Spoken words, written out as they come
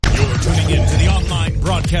into the online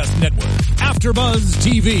broadcast network, AFTERBUZZ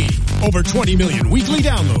TV. Over 20 million weekly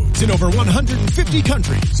downloads in over 150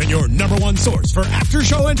 countries, and your number one source for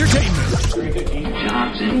after-show entertainment.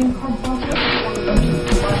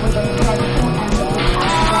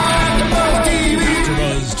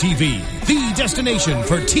 AFTERBUZZ TV, the destination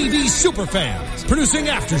for TV superfans, producing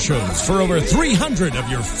aftershows for over 300 of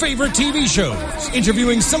your favorite TV shows,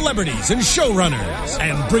 interviewing celebrities and showrunners,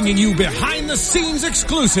 and bringing you behind-the-scenes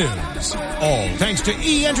exclusives. All thanks to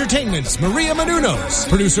E! Entertainment's Maria Menounos,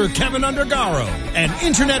 producer Kevin Undergaro, and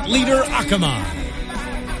internet leader Akamai.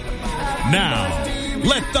 Now,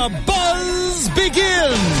 let the buzz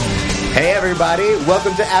begin! Hey everybody,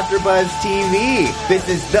 welcome to AfterBuzz TV. This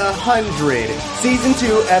is The 100, Season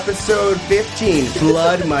 2, Episode 15,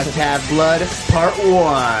 Blood Must Have Blood, Part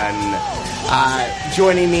 1.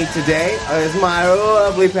 Joining me today is my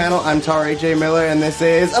lovely panel. I'm Tauri Miller, and this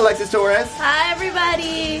is Alexis Torres. Hi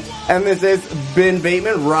everybody. And this is Ben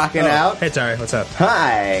Bateman, rocking out. Hey Tauri, what's up?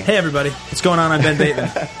 Hi. Hey everybody, what's going on? I'm Ben Bateman.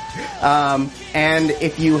 And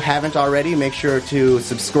if you haven't already, make sure to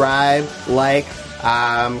subscribe, like,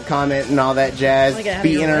 comment and all that jazz.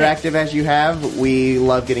 Be interactive as you have. We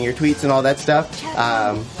love getting your tweets and all that stuff.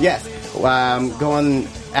 Yes. Go on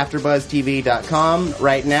AfterBuzzTV.com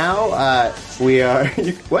right now. We are...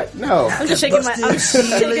 What? No. I'm just shaking my head at this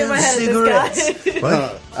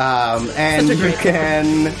guy. And you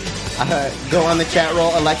can go on the chat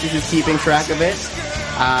roll. Alexis is keeping track of it.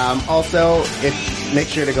 Also, make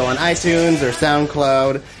sure to go on iTunes or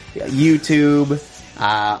SoundCloud, YouTube,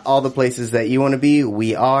 all the places that you want to be,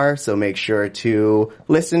 we are, so make sure to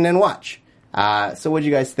listen and watch. So what did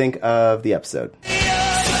you guys think of the episode?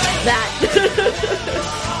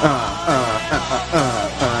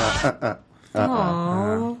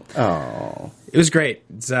 Oh. It was great.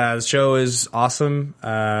 The show is awesome.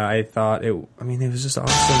 I thought it was just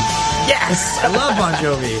awesome. Yes! I love Bon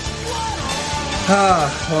Jovi.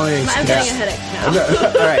 I'm getting a headache now.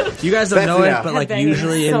 All right. You guys don't know enough. it, but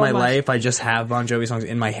usually in my much. life, I just have Bon Jovi songs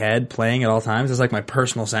in my head playing at all times. It's like my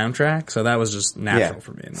personal soundtrack, so that was just natural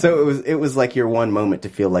for me. So it was like your one moment to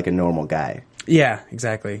feel like a normal guy. Yeah,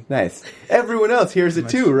 exactly. Nice. Everyone else hears it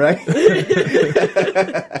too, right?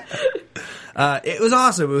 It was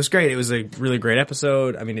awesome. It was great. It was a really great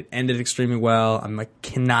episode. I mean, it ended extremely well.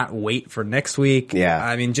 Cannot wait for next week. Yeah.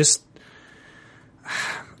 I mean,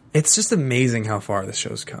 it's just amazing how far this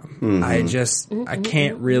show's come. Mm-hmm. I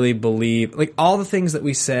can't really believe, all the things that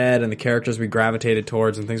we said and the characters we gravitated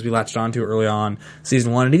towards and things we latched onto early on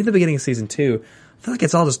season 1 and even the beginning of season 2, I feel like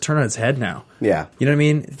it's all just turned on its head now. Yeah. You know what I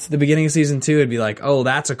mean? It's the beginning of season 2, it'd be like, oh,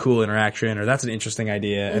 that's a cool interaction or that's an interesting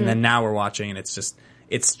idea. And then now we're watching and it's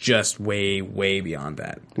just way, way beyond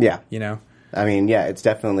that. Yeah. You know? I mean, yeah, it's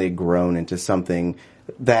definitely grown into something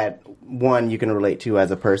that, one, you can relate to as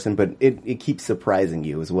a person, but it keeps surprising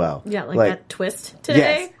you as well. Yeah, like that twist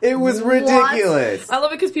today. Yes, it was ridiculous. What? I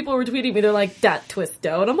love it because people were tweeting me. They're like, that twist,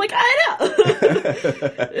 though. And I'm like, I know.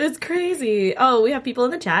 It's crazy. Oh, we have people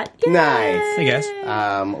in the chat. Yay! Nice. Hey, guys.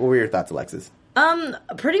 What were your thoughts, Alexis?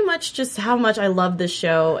 Pretty much just how much I love this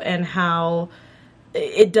show and how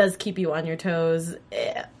it does keep you on your toes.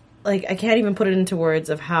 I can't even put it into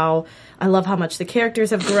words of how I love how much the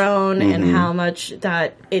characters have grown and how much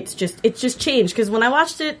that it's just changed. Because when I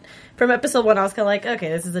watched it from episode 1, I was kind of like, okay,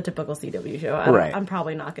 this is a typical CW show. I'm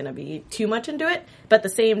probably not going to be too much into it. But at the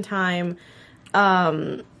same time,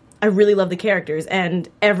 I really love the characters. And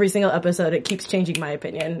every single episode, it keeps changing my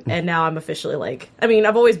opinion. And now I'm officially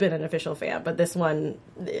I've always been an official fan. But this one,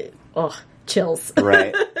 chills.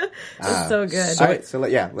 Right. It's so good. All right, so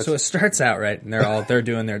So it starts out, right? And they're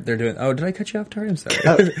doing, oh, did I cut you off, Tauri? I'm sorry.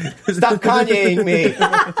 Stop Kanyeing me.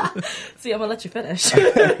 See, I'm going to let you finish.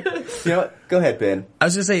 You know what? Go ahead, Ben. I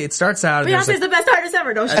was going to say, it starts out. Beyonce's the best artist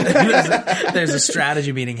ever, don't you? There's a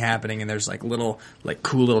strategy meeting happening, and there's cool little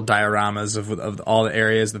dioramas of all the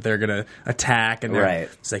areas that they're going to attack. And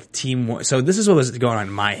it's like team one. So this is what was going on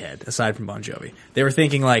in my head, aside from Bon Jovi. They were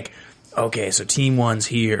thinking okay, so team 1's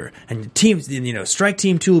here, and strike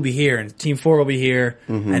team 2 will be here, and team 4 will be here,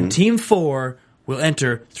 and team 4 will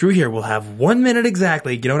enter through here. We'll have 1 minute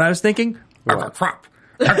exactly. You know what I was thinking? Crop.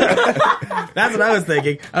 That's what I was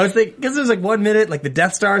thinking. Because there's 1 minute, the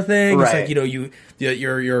Death Star thing. Right. It's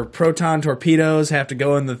your proton torpedoes have to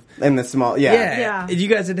go in the small, yeah. You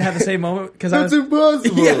guys didn't have the same moment? That's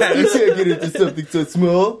impossible. You can't get into something so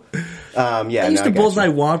small. I used to bullseye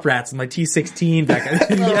womp rats in my T16 back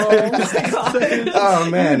then. Oh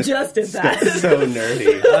man, you just did that. That's so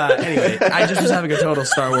nerdy. Anyway, I just was having a total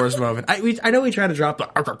Star Wars moment. I know we try to drop the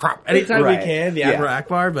anytime we can, the Akbar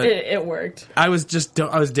Akbar, but it worked. I was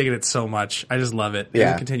digging it so much. I just love it.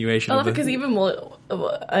 Yeah. It's a continuation. I love it because even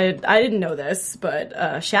I didn't know this, but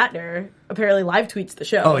Shatner apparently live tweets the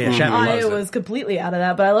show. Oh yeah, Shatner loves I it. was completely out of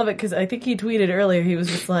that, but I love it because I think he tweeted earlier. He was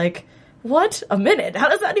just like, "What? A minute? How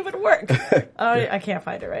does that even work?" I can't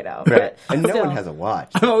find it right now. Right. But And no still. one has a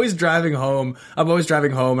watch. I'm always driving home,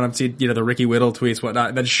 and I'm seeing the Ricky Whittle tweets, whatnot,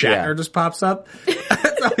 and then Shatner just pops up.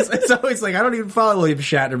 It's always like I don't even follow William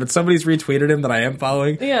Shatner, but somebody's retweeted him that I am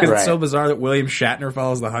following. Yeah. Because Right. it's so bizarre that William Shatner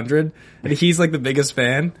follows the 100, and he's like the biggest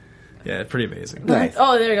fan. Yeah, pretty amazing. Nice.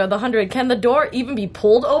 Oh, there you go. The 100. Can the door even be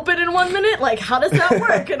pulled open in 1 minute? Like, how does that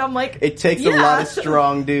work? And I'm like, It takes a lot of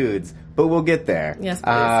strong dudes, but we'll get there. Yes,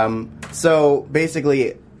 please. So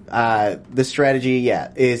basically, the strategy,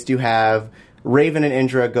 is to have Raven and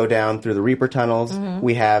Indra go down through the Reaper tunnels. Mm-hmm.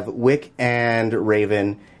 We have Wick and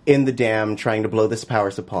Raven in the dam trying to blow this power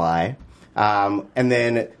supply. And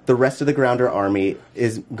then the rest of the Grounder army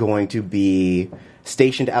is going to be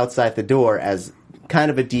stationed outside the door as kind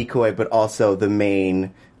of a decoy, but also the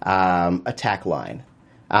main attack line.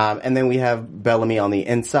 And then we have Bellamy on the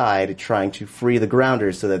inside trying to free the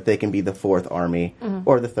Grounders so that they can be the fourth army,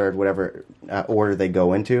 or the third, whatever order they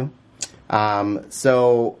go into.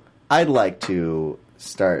 So I'd like to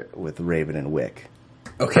start with Raven and Wick.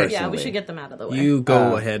 Okay. Yeah, we should get them out of the way. You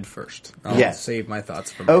go ahead first. I'll yes. save my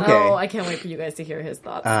thoughts for Okay. Oh, I can't wait for you guys to hear his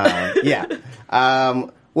thoughts.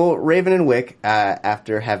 Well, Raven and Wick,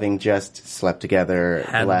 after having just slept together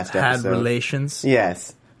the last episode. Had relations.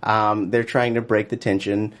 Yes. They're trying to break the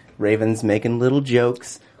tension. Raven's making little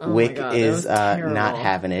jokes. Wick God, is that was not terrible.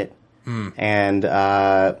 having it. And,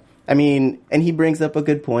 and he brings up a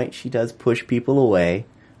good point. She does push people away.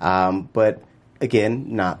 But,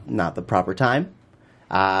 again, not the proper time.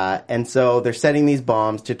 And so they're setting these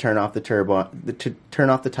bombs to turn off the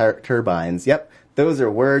turbines. Yep. Those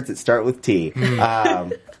are words that start with T.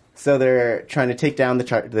 So they're trying to take down the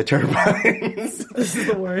turbines. This is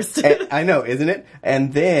the worst. I know, isn't it?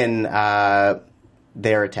 And then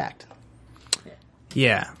they're attacked.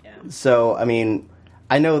 Yeah. So,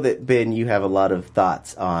 I know that, Ben, you have a lot of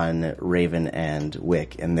thoughts on Raven and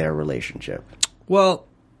Wick and their relationship. Well,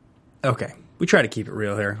 okay. We try to keep it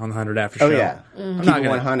real here on the 100 After Show. Oh, yeah. I'm Keep not it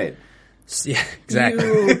gonna, 100. Yeah, exactly.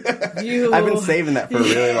 I've been saving that for a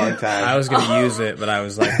really long time. I was going to use it, but I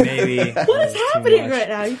was like, maybe. What is happening right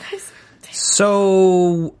now? You guys...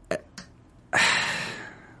 So,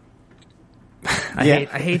 I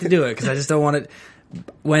hate to do it because I just don't want it.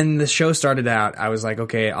 When the show started out, I was like,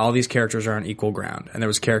 okay, all these characters are on equal ground. And there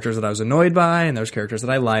was characters that I was annoyed by, and there was characters that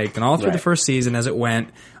I liked. And all through the first season, as it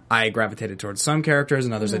went, I gravitated towards some characters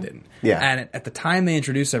and others I didn't. Yeah. And at the time they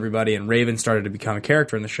introduced everybody and Raven started to become a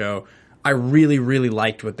character in the show, I really, really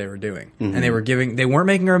liked what they were doing. And they weren't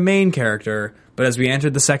making her a main character, but as we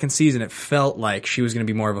entered the second season, it felt like she was going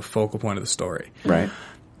to be more of a focal point of the story. Right.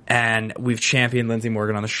 And we've championed Lindsay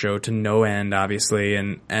Morgan on the show to no end, obviously,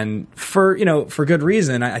 and for good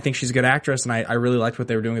reason. I think she's a good actress, and I really liked what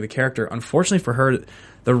they were doing with the character. Unfortunately for her,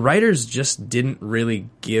 the writers just didn't really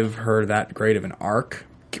give her that great of an arc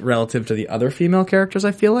relative to the other female characters,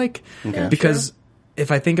 I feel like. Okay. Because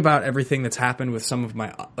if I think about everything that's happened with some of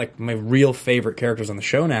my real favorite characters on the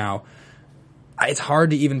show now, it's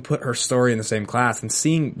hard to even put her story in the same class. And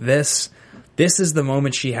seeing this is the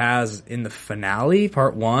moment she has in the finale,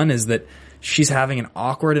 part 1, is that she's having an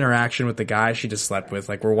awkward interaction with the guy she just slept with.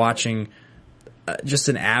 Like, we're watching just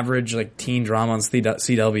an average, teen drama on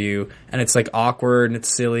CW, and it's, awkward and it's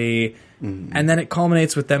silly. Mm-hmm. And then it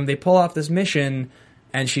culminates with them. They pull off this mission,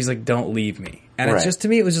 and she's like, don't leave me. And it's just, to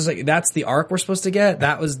me, it was just like, that's the arc we're supposed to get.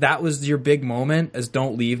 That was your big moment, as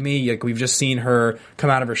don't leave me. Like, we've just seen her come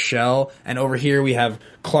out of her shell, and over here we have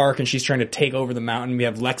Clark, and she's trying to take over the mountain. We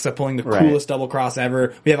have Lexa pulling the coolest double cross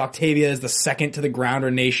ever. We have Octavia as the second to the Grounder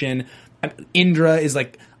Nation. Indra is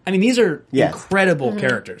these are incredible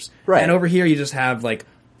characters. Right. And over here you just have,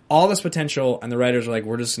 all this potential, and the writers are like,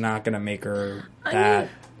 we're just not going to make her that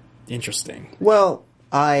interesting. Well,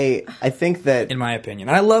 I think that... in my opinion.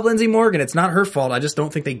 I love Lindsay Morgan. It's not her fault. I just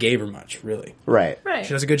don't think they gave her much, really. Right. Right.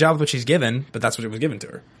 She does a good job with what she's given, but that's what it was given to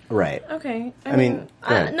her. Right. Okay. I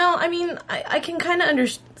I can kind of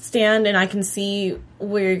understand and I can see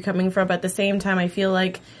where you're coming from. But at the same time, I feel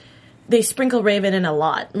like they sprinkle Raven in a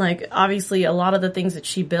lot. Obviously, a lot of the things that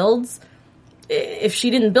she builds, if she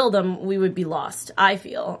didn't build them, we would be lost, I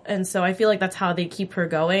feel. And so I feel like that's how they keep her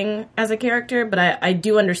going as a character. But I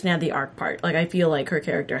do understand the arc part. I feel like her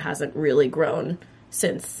character hasn't really grown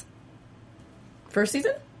since First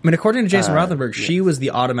season? I mean, according to Jason Rothenberg, she was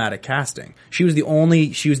the automatic casting. She was the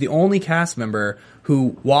only cast member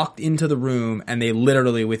who walked into the room and they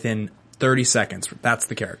literally within 30 seconds, that's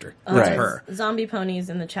the character. That's her. Zombie Ponies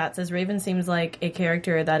in the chat says Raven seems like a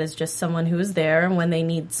character that is just someone who is there when they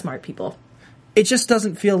need smart people. It just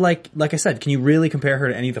doesn't feel like I said, can you really compare her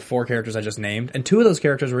to any of the 4 characters I just named? And 2 of those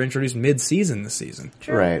characters were introduced mid-season this season.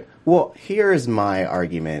 True. Right. Well, here's my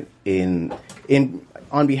argument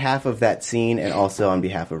on behalf of that scene and also on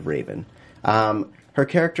behalf of Raven. Her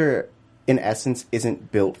character, in essence,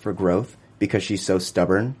 isn't built for growth because she's so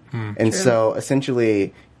stubborn. And so,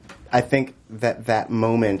 essentially, I think that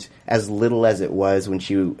moment, as little as it was when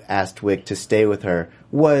she asked Wick to stay with her,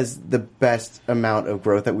 was the best amount of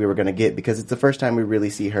growth that we were going to get because it's the first time we really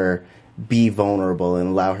see her be vulnerable and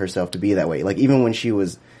allow herself to be that way. Like, even when she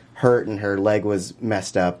was hurt and her leg was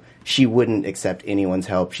messed up, she wouldn't accept anyone's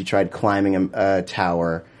help. She tried climbing a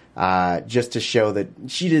tower just to show that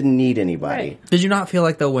she didn't need anybody. Right. Did you not feel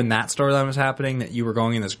like, though, when that storyline was happening, that you were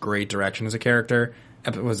going in this great direction as a character?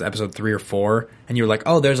 It was episode 3 or 4, and you were like,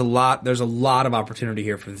 oh, there's a lot of opportunity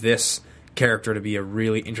here for this character to be a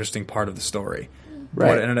really interesting part of the story.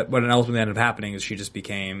 Right. What ultimately ended up happening is she just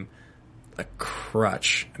became a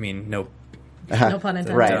crutch. I mean, no pun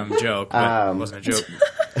intended. Right. Dumb joke, but it wasn't a joke.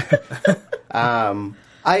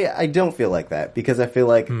 I don't feel like that because I feel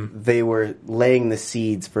like they were laying the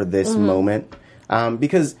seeds for this moment.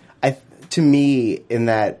 Because to me, in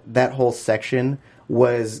that whole section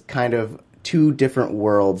was kind of 2 different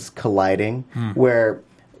worlds colliding, where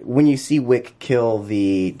when you see Wick kill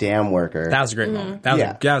the dam worker, that was a great moment.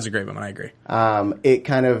 That was a great moment. I agree. It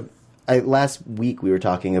kind of. Last week we were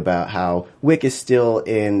talking about how Wick is still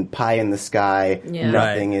in pie in the sky. Yeah.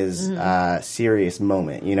 Nothing is serious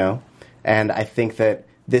moment, you know. And I think that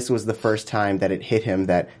this was the first time that it hit him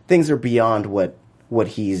that things are beyond what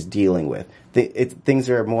he's dealing with. Things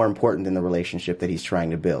are more important than the relationship that he's trying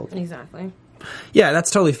to build. Exactly. Yeah,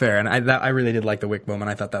 that's totally fair, and I really did like the Wick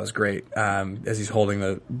moment. I thought that was great as he's holding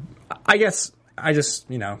the. I guess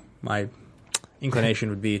my inclination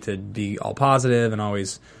would be to be all positive and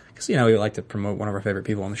always, because we like to promote one of our favorite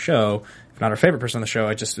people on the show. If not our favorite person on the show,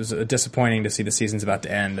 it just was disappointing to see the season's about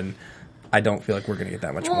to end, and I don't feel like we're going to get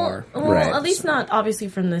that much more. Well, at least not obviously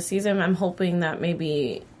from this season. I'm hoping that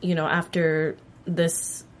maybe after the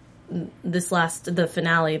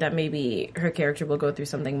finale, that maybe her character will go through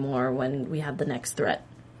something more when we have the next threat.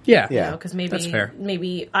 Yeah. Because that's fair.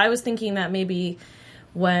 Maybe I was thinking that maybe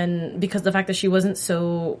because the fact that she wasn't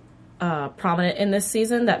so prominent in this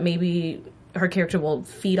season, that maybe her character will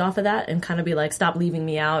feed off of that and kind of be like, stop leaving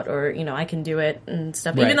me out, or I can do it and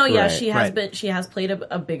stuff. Right, even though she has played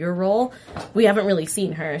a bigger role, we haven't really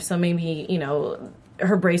seen her, so maybe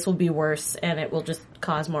her brace will be worse and it will just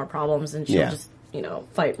cause more problems, and she'll just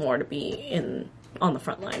fight more to be on the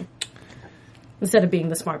front line instead of being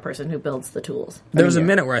the smart person who builds the tools. There was a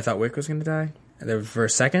minute where I thought Wick was going to die. There was for a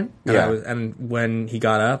second, and when he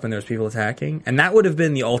got up and there was people attacking, and that would have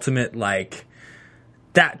been the ultimate,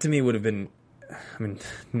 that to me would have been. I mean,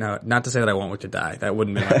 no, not to say that I want Wick to die. That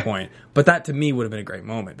wouldn't be my point. But that to me would have been a great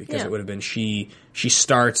moment because it would have been she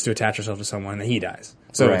starts to attach herself to someone and he dies.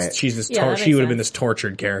 So she's this she would have been this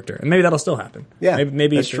tortured character, and maybe that'll still happen. Yeah,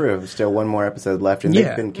 maybe that's true. There's still one more episode left, and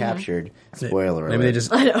they've been captured. Spoiler alert. Maybe they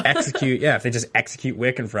just execute. Yeah, if they just execute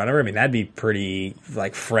Wick in front of her, I mean, that'd be pretty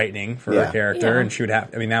frightening for her character, and she would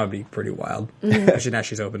have. I mean, that would be pretty wild. Especially now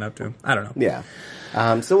she's opened up to him. I don't know.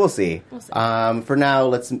 Yeah. So we'll see. For now,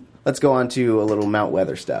 let's go on to a little Mount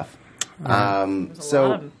Weather stuff. There's a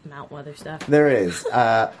lot of Mount Weather stuff. There is.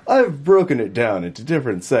 I've broken it down into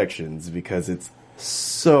different sections because it's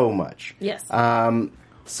so much. Yes.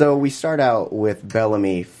 So we start out with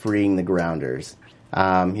Bellamy freeing the Grounders.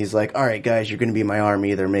 He's like, all right, guys, you're going to be my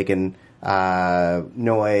army. They're making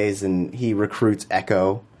noise, and he recruits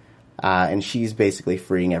Echo, and she's basically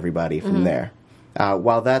freeing everybody from there.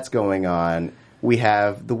 While that's going on, we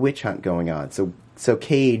have the witch hunt going on. So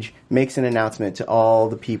Cage makes an announcement to all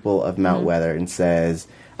the people of Mount Weather and says,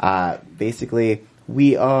 basically,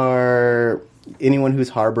 we are anyone who's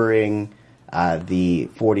harboring the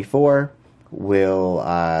 44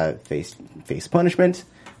 will face punishment,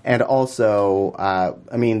 and also,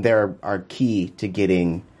 they're our key to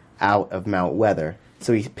getting out of Mount Weather.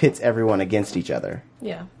 So he pits everyone against each other.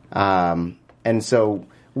 Yeah. And so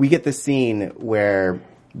we get the scene where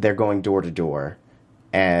they're going door to door,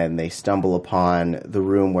 and they stumble upon the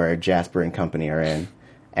room where Jasper and company are in,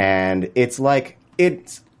 and it's like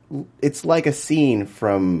a scene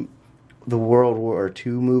from the World War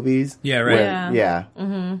II movies. Yeah, right. Yeah.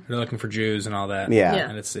 Mm-hmm. They're looking for Jews and all that. Yeah.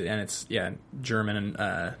 And it's German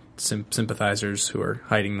and sympathizers who are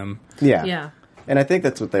hiding them. Yeah. Yeah. And I think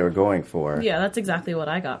that's what they were going for. Yeah, that's exactly what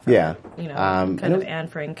I got from it. You know, kind of Anne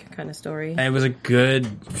Frank kind of story. And it was a good,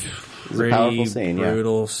 pretty powerful scene,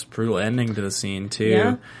 brutal ending to the scene too.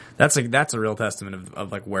 Yeah. That's a real testament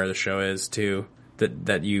of like where the show is too.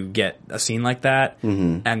 That you get a scene like that,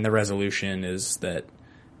 and the resolution is that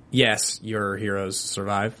yes, your heroes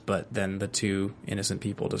survive, but then the two innocent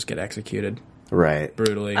people just get executed. Right.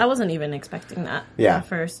 Brutally. I wasn't even expecting that at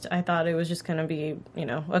first. I thought it was just going to be, you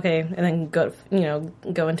know, okay, and then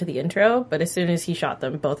go into the intro. But as soon as he shot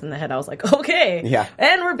them both in the head, I was like, okay. Yeah.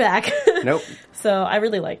 And we're back. Nope. So I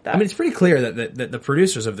really like that. I mean, it's pretty clear that the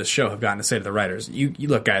producers of this show have gotten to say to the writers, you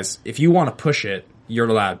look, guys, if you want to push it, you're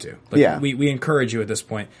allowed to. Like, we encourage you at this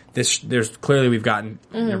point. There's clearly we've gotten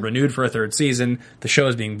renewed for a third season. The show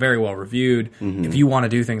is being very well reviewed. If you want to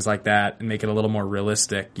do things like that and make it a little more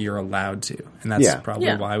realistic, you're allowed to. And that's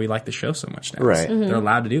probably why we like the show so much now. Right. They're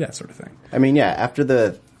allowed to do that sort of thing. I mean, after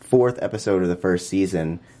the 4th episode of the first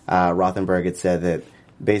season, Rothenberg had said that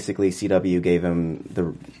basically CW gave him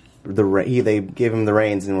they gave him the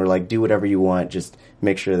reins and were like, do whatever you want, just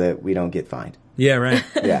make sure that we don't get fined. Yeah, right.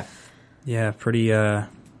 Yeah. Yeah, pretty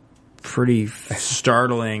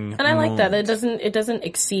startling. And I like that. It doesn't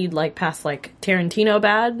exceed like past like Tarantino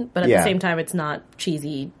bad, but at the same time it's not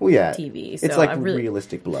cheesy TV. So it's like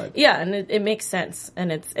realistic blood. Yeah, and it makes sense,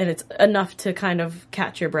 and it's enough to kind of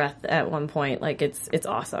catch your breath at one point. Like it's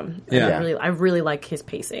awesome. Yeah. I really like his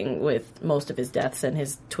pacing with most of his deaths and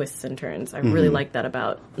his twists and turns. I really like that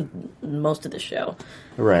about most of the show.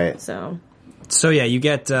 Right. So yeah, you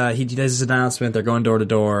get he does his announcement. They're going door to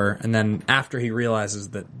door, and then after he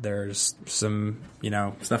realizes that there's some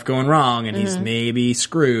stuff going wrong and he's maybe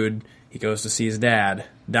screwed, he goes to see his dad,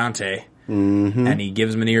 Dante, and he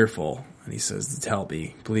gives him an earful and he says, "Tell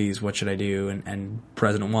me, please, what should I do?" And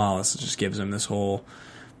President Wallace just gives him this whole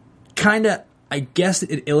kind of, I guess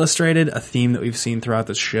it illustrated a theme that we've seen throughout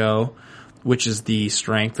this show, which is the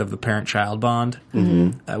strength of the parent-child bond.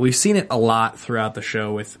 We've seen it a lot throughout the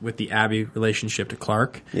show with the Abby relationship to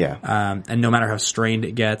Clark. Yeah. And no matter how strained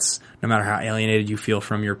it gets, no matter how alienated you feel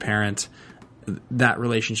from your parent, that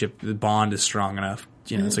relationship, the bond is strong enough.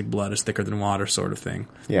 It's like blood is thicker than water sort of thing.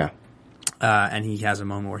 Yeah. And he has a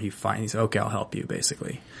moment where he says, okay, I'll help you,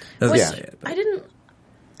 basically. Doesn't say it, but.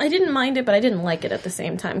 I didn't mind it, but I didn't like it at the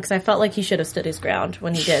same time because I felt like he should have stood his ground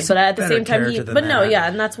when he did. But at the same time,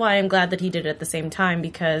 and that's why I'm glad that he did it at the same time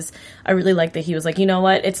because I really like that he was like, you know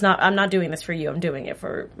what, I'm not doing this for you, I'm doing it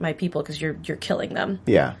for my people because you're killing them.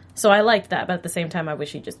 Yeah. So I liked that, but at the same time, I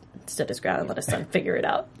wish he just stood his ground and let his son figure it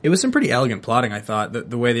out. It was some pretty elegant plotting, I thought.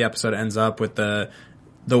 The way the episode ends up with the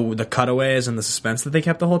cutaways and the suspense that they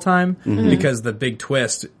kept the whole time, because the big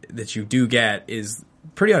twist that you do get is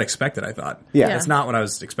pretty unexpected, I thought. Yeah. It's not what I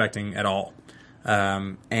was expecting at all.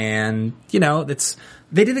 And,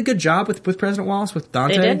 they did a good job with President Wallace, with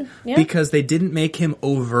Dante. They did, yeah. Because they didn't make him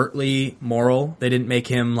overtly moral. They didn't make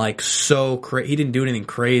him, like, he didn't do anything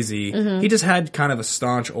crazy. He just had kind of a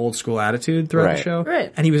staunch, old-school attitude throughout the show.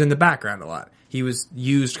 Right. And he was in the background a lot. He was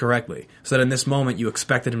used correctly. So that in this moment, you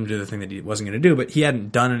expected him to do the thing that he wasn't going to do, but he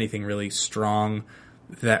hadn't done anything really strong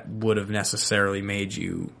that would have necessarily made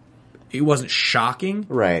you... It wasn't shocking.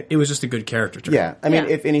 Right. It was just a good character trait. Yeah. I mean,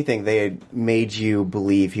 if anything, they had made you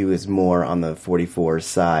believe he was more on the 44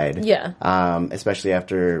 side. Yeah. Especially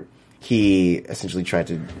after he essentially tried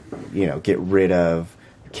to, get rid of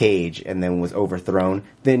Cage and then was overthrown.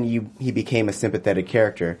 Then he became a sympathetic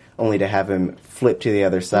character, only to have him flip to the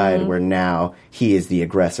other side where now he is the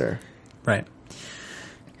aggressor. Right.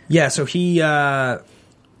 Yeah, so he...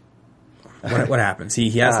 What happens? He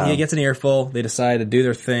gets an earful. They decide to do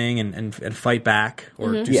their thing and fight back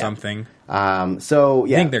or do something. I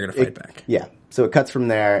think they're going to fight back. Yeah. So it cuts from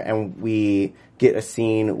there, and we get a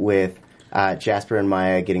scene with Jasper and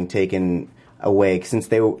Maya getting taken away since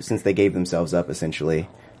they gave themselves up essentially,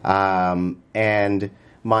 and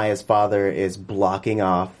Maya's father is blocking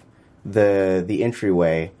off the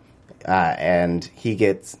entryway, and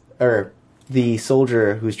the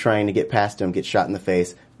soldier who's trying to get past him gets shot in the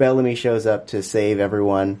face. Bellamy shows up to save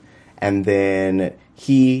everyone, and then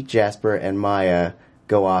Jasper, and Maya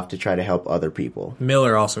go off to try to help other people.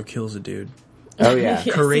 Miller also kills a dude. Oh, yeah.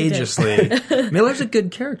 Yes, courageously. Miller's a good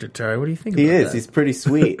character, Tari. What do you think about that? He is. He's pretty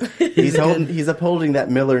sweet. He's upholding that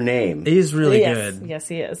Miller name. He's really good. Yes,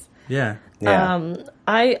 he is. Yeah.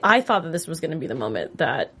 I thought that this was going to be the moment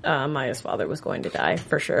that Maya's father was going to die,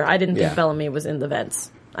 for sure. I didn't think Bellamy was in the vents.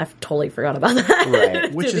 I totally forgot about that, right.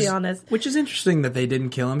 to be honest. Which is interesting that they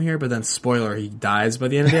didn't kill him here, but then, spoiler, he dies by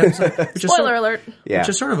the end of the episode. Spoiler alert. Yeah. Which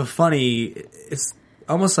is sort of a funny... It's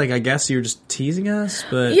almost like, I guess you're just teasing us,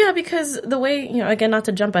 but... Yeah, because the way, again, not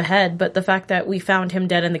to jump ahead, but the fact that we found him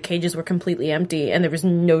dead and the cages were completely empty and there was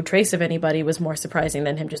no trace of anybody was more surprising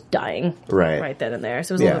than him just dying right then and there.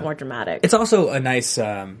 So it was a little bit more dramatic. It's also a nice...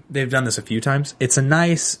 they've done this a few times. It's a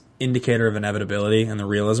nice indicator of inevitability and the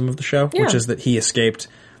realism of the show, which is that he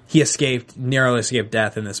narrowly escaped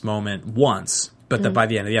death in this moment once, but that by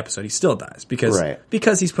the end of the episode he still dies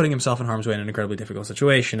because he's putting himself in harm's way in an incredibly difficult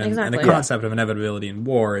situation, and the concept of inevitability in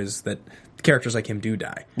war is that characters like him do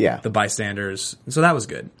die. Yeah, the bystanders. So that was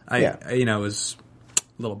good. It was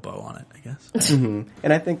a little bow on it, I guess. Mm-hmm.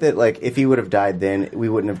 And I think that if he would have died then, we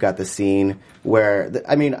wouldn't have got the scene where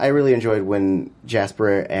I really enjoyed when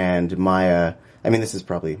Jasper and Maya. This is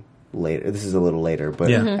probably later. This is a little later,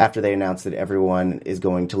 but after they announced that everyone is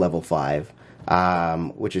going to level 5.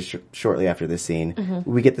 Which is shortly after this scene,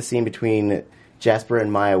 we get the scene between Jasper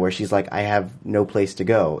and Maya where she's like, I have no place to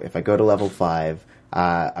go. If I go to level 5,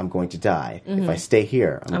 I'm going to die. If I stay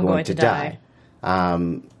here, I'm going to die.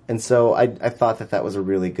 And so I thought that was a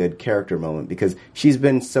really good character moment because she's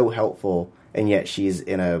been so helpful and yet she's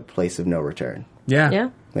in a place of no return. Yeah.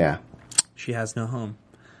 She has no home.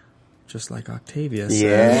 Just like Octavia says.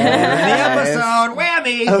 Yeah. In the episode,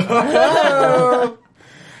 whammy!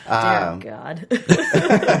 Dear God.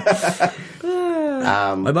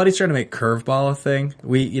 My buddy's trying to make curveball a thing.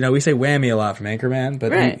 We say whammy a lot from Anchorman,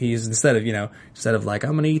 but he's instead of like,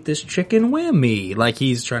 I'm going to eat this chicken whammy, like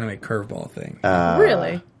he's trying to make curveball a thing.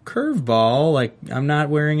 Really? Curveball, like I'm not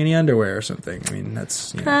wearing any underwear or something.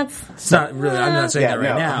 That's it's not really. I'm not saying that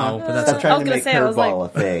right now, but that's trying to make curveball a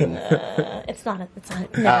thing. It's not. I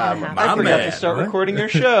forgot to start recording your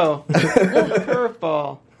show.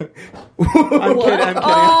 Curveball. I'm kidding.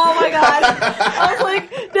 Oh my God! I was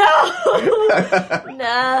like,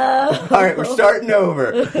 no. All right, we're starting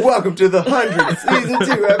over. Welcome to the 100th,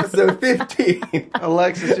 season 2, episode 15.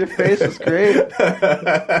 Alexis, your face was great.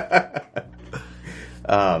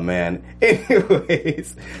 Oh, man.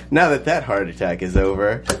 Anyways, now that heart attack is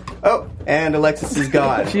over. Oh, and Alexis is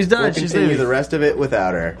gone. She's done. We'll She's continue the rest of it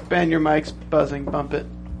without her. Ben, your mic's buzzing. Bump it.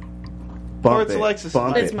 Bump it's it. Alexis.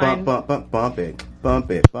 Bump it's it. mine. Bump it.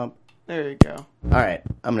 Bump it. Bump. There you go. All right.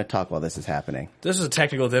 I'm going to talk while this is happening. This is a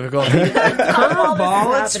technical difficulty.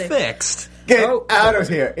 Curveball, it's fixed. Get out of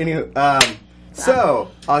here. Anywho,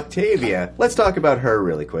 so, Octavia. Let's talk about her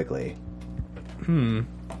really quickly.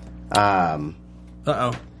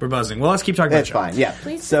 Uh-oh. We're buzzing. Well, let's keep talking about it. It's fine. Yeah.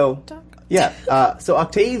 Please so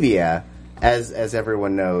Octavia, as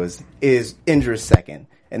everyone knows, is Indra's second.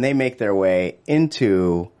 And they make their way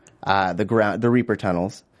into the Reaper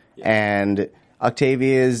tunnels. And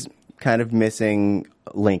Octavia is kind of missing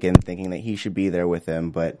Lincoln, thinking that he should be there with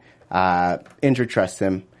him. But Indra trusts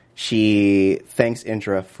him. She thanks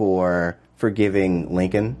Indra for forgiving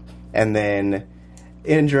Lincoln. And then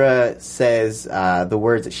Indra says the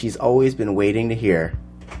words that she's always been waiting to hear.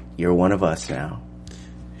 You're one of us now.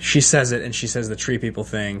 She says it, and she says the tree people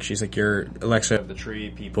thing. She's like, you're Alexa of the tree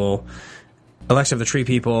people. Alexa of the tree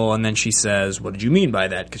people, and then she says, what did you mean by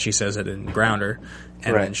that? Because she says it in Grounder.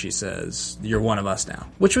 And then she says, you're one of us now.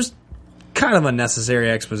 Which was kind of unnecessary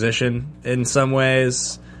exposition in some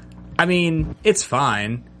ways. I mean, it's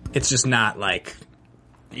fine. It's just not like,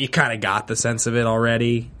 you kind of got the sense of it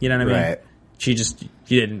already. You know what I mean? Right. They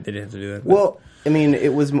didn't have to do that. Well, I mean,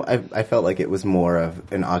 it was. I felt like it was more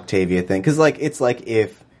of an Octavia thing because, it's like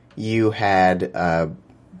if you had a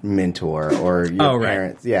mentor or your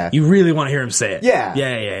parents. Yeah, you really want to hear him say it. Yeah,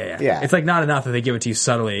 yeah. It's like not enough that they give it to you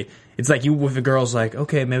subtly. It's like if the girl's like,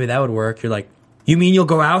 okay, maybe that would work. You're like, you mean you'll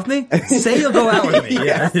go out with me? Say you'll go out with me.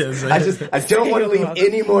 Yeah. I don't want to leave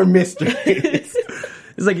any more mysteries.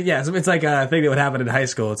 It's like it's like a thing that would happen in high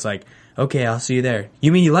school. It's like, okay, I'll see you there.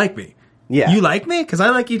 You mean you like me? Yeah. You like me? Because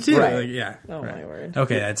I like you too. Right. Yeah. Oh, my word.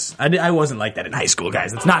 Okay, I wasn't like that in high school,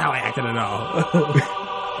 guys. That's not how I acted at all.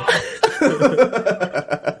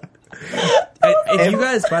 If you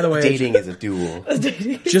guys, by the way... Dating is a duel.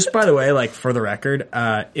 Just by the way, for the record,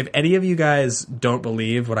 if any of you guys don't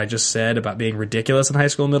believe what I just said about being ridiculous in high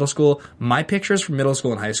school and middle school, my pictures from middle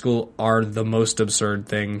school and high school are the most absurd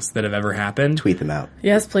things that have ever happened. Tweet them out.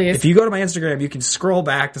 Yes, please. If you go to my Instagram, you can scroll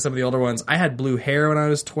back to some of the older ones. I had blue hair when I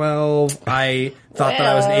was 12. I thought that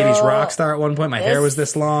I was an 80s rock star at one point. My hair was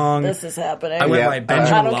this long. This is happening. I went by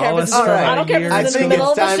Benjamin Lawless for about a year. I think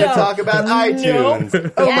it's time to talk about iTunes.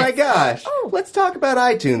 No. Oh my gosh. Let's talk about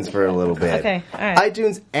iTunes for a little bit. Okay, all right.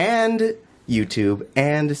 iTunes and YouTube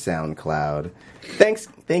and SoundCloud.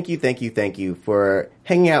 Thank you for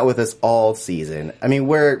hanging out with us all season. I mean,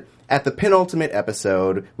 we're at the penultimate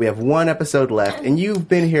episode. We have one episode left, and you've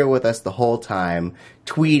been here with us the whole time,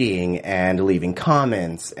 tweeting and leaving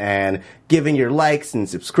comments and giving your likes and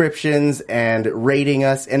subscriptions and rating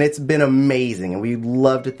us, and it's been amazing, and we'd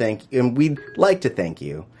like to thank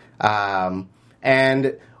you.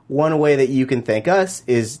 And one way that you can thank us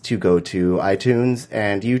is to go to iTunes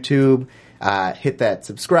and YouTube, hit that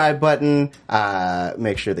subscribe button,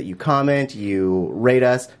 make sure that you comment, you rate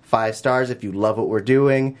us 5 stars if you love what we're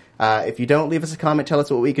doing. If you don't, leave us a comment, tell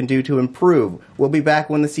us what we can do to improve. We'll be back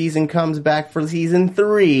when the season comes back for season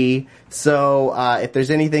 3. So if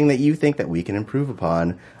there's anything that you think that we can improve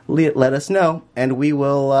upon, let us know, and we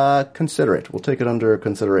will consider it. We'll take it under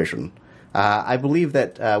consideration. I believe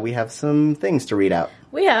that we have some things to read out.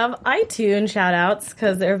 We have iTunes shout-outs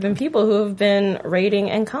because there have been people who have been rating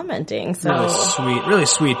and commenting. So really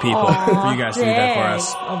sweet people for you guys to do that for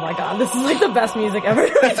us. Oh my god, this is like the best music ever.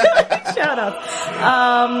 Shout-outs.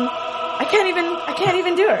 I can't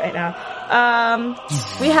even do it right now.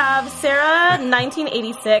 We have Sarah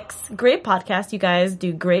 1986. Great podcast. You guys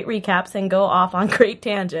do great recaps and go off on great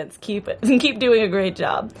tangents. Keep doing a great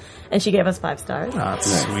job. And she gave us 5 stars. Oh,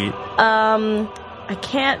 that's sweet. I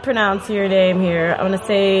can't pronounce your name here. I'm gonna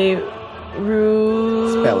say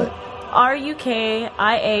Spell it.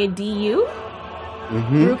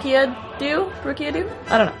 Rukiadu. Rukiadu?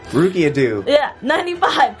 I don't know. Rukiadu. Yeah,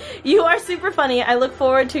 95. You are super funny. I look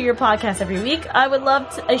forward to your podcast every week. I would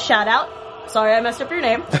love a shout out. Sorry, I messed up your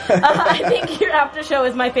name. I think your after show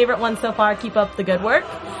is my favorite one so far. Keep up the good work.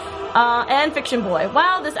 And Fiction Boy.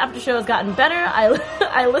 Wow, this after show has gotten better.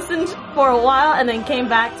 I listened for a while and then came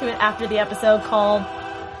back to it after the episode called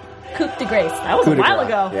Coup de Grace. That was a while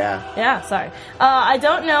ago. Yeah. Yeah, sorry. I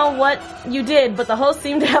don't know what you did, but the hosts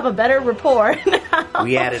seem to have a better rapport now.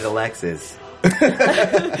 We added Alexis. We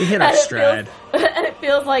hit our stride. And it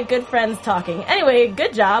feels like good friends talking. Anyway,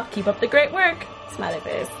 good job. Keep up the great work. Smiley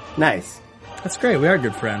face. Nice. That's great. We are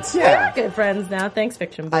good friends. Yeah. We are good friends now. Thanks,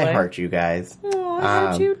 Fiction Boy. I heart you guys. Oh, I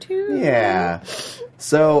heart you too. Yeah.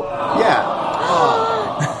 So,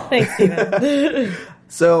 yeah. Thanks, Steven.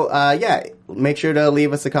 So, make sure to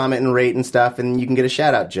leave us a comment and rate and stuff, and you can get a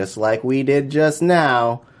shout out just like we did just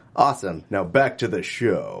now. Awesome. Now back to the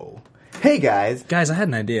show. Hey, guys. Guys, I had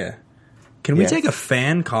an idea. Can we take a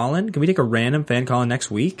fan call-in? Can we take a random fan call-in next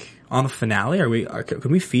week on the finale? Can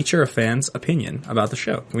we feature a fan's opinion about the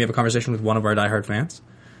show? Can we have a conversation with one of our diehard fans?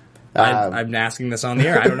 I'm asking this on the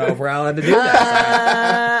air. I don't know if we're allowed to do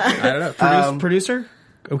that. I don't know. Producer?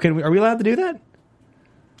 Are we allowed to do that?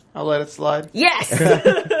 I'll let it slide. Yes!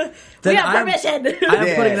 We have permission!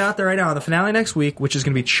 I'm putting it out there right now on the finale next week, which is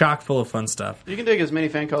going to be chock full of fun stuff. You can take as many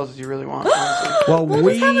fan calls as you really want, honestly. Well,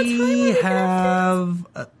 we have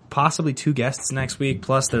possibly 2 guests next week,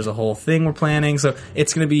 plus there's a whole thing we're planning, so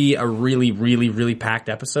it's going to be a really, really, really packed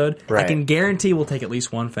episode. Right. I can guarantee we'll take at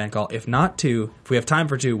least 1 fan call, if not 2. If we have time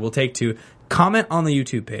for 2, we'll take 2. Comment on the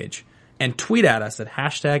YouTube page and tweet at us at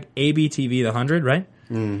hashtag ABTV100, right?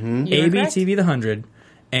 Mm-hmm. ABTV100.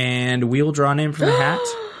 And we'll draw a name from the hat.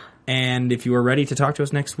 And if you are ready to talk to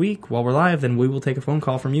us next week while we're live, then we will take a phone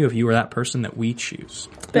call from you if you are that person that we choose.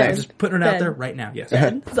 Ben, just putting it out there right now. Yes.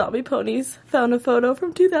 Ben, Zombie Ponies found a photo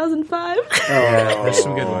from 2005. Oh, there's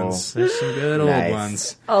some good ones. There's some good old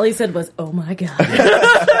ones. All he said was, "Oh my god."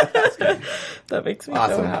 That makes me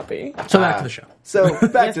so happy. So back to the show. So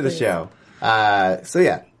back to the show.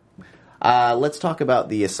 Let's talk about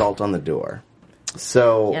the assault on the door.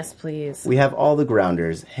 So yes, please. We have all the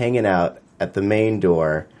grounders hanging out at the main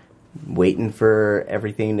door, waiting for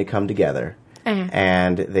everything to come together.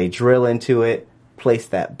 And they drill into it, place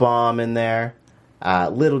that bomb in there.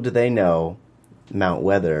 Little do they know, Mount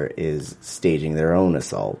Weather is staging their own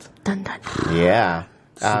assault. Dun, dun. Yeah.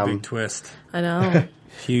 It's a big twist. I know.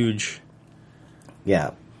 Huge.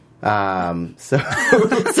 Yeah. Sorry, I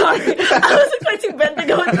was expecting Ben to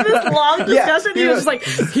go into this long discussion. He was just like,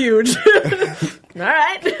 huge. All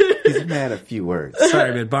right. He's a man of few words.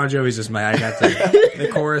 Sorry, man. Bon Jovi's just I got the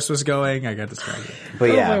chorus was going. I got distracted.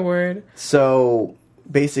 But yeah. Oh, my word. So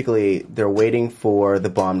basically, they're waiting for the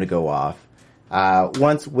bomb to go off.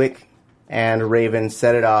 Once Wick and Raven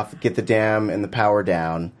set it off, get the dam and the power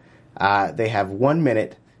down, they have 1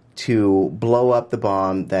 minute to blow up the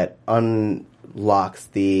bomb that unlocks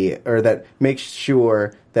that makes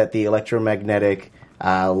sure that the electromagnetic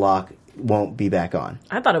lock won't be back on.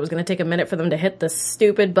 I thought it was going to take a minute for them to hit the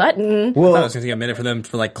stupid button. Well, I thought it was going to take a minute for them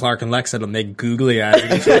for Clark and Lex to make googly eyes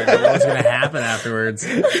and what was going to happen afterwards.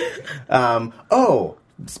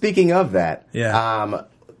 Speaking of that,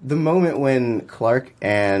 the moment when Clark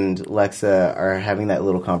and Lexa are having that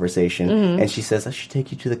little conversation, and she says, "I should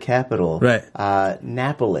take you to the capital, right?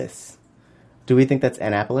 Napolis." Do we think that's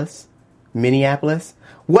Annapolis? Minneapolis?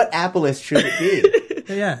 What Appolis should it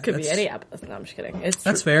be? Yeah. Could be any Appolis. No, I'm just kidding.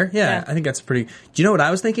 That's fair. Yeah, I think that's pretty... Do you know what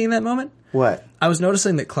I was thinking in that moment? What? I was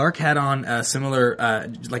noticing that Clark had on a similar,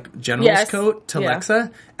 general's coat to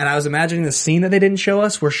Lexa, and I was imagining the scene that they didn't show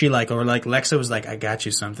us where she, Lexa was like, I got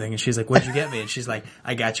you something, and she's like, what'd you get me? And she's like,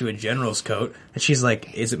 I got you a general's coat, and she's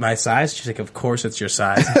like, is it my size? She's like, of course it's your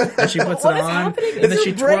size. And she puts it on, and then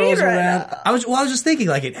she twirls around. I was just thinking,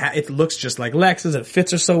 it looks just like Lexa's, it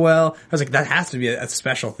fits her so well. I was like, that has to be a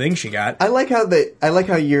special thing she got. I like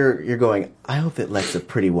how you're going, I hope that Lexa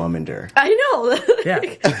pretty womaned her. I know. Yeah,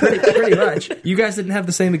 pretty much. You guys didn't have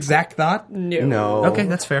the same exact thought? No. Okay,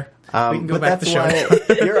 that's fair. We can go back to the show.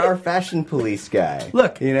 Why you're our fashion police guy.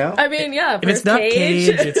 Look, you know. I mean, yeah. If it's not Cage,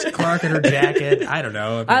 it's Clark in her jacket. I don't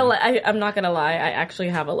know. I'm not gonna lie. I actually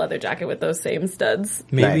have a leather jacket with those same studs.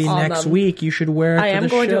 Maybe next week you should wear it. I am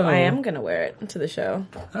gonna wear it to the show.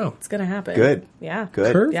 Oh, it's gonna happen. Good. Yeah.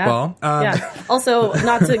 Good. Curveball. Yeah. Also,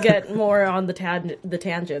 not to get more on the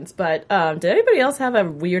tangents, but did anybody else have a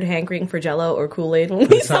weird hankering for Jell-O or Kool-Aid when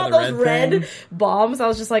we saw those red bombs? I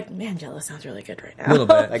was just like, man, Jell-O sounds really good right now. A little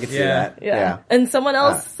bit. I could see that. Yeah. And someone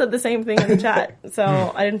else said the same thing in the chat,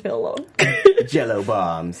 so I didn't feel alone. Jell-O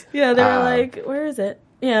bombs. Yeah, they were like, where is it?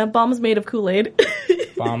 Yeah, bombs made of Kool-Aid.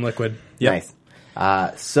 Bomb liquid. Yep.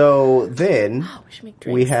 Nice. So then we should make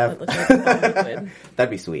drinks we have... that look like bomb liquid.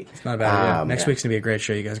 That'd be sweet. It's not a bad idea. Next week's going to be a great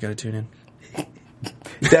show. You guys got to tune in.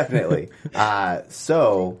 Definitely.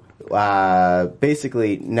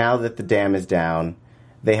 Basically, now that the dam is down,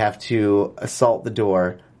 they have to assault the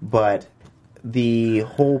door, but the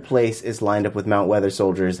whole place is lined up with Mount Weather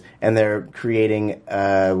soldiers, and they're creating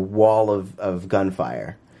a wall of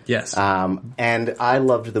gunfire. Yes. And I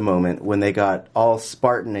loved the moment when they got all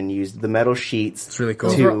Spartan and used the metal sheets it's really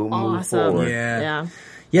cool. to move forward. Yeah,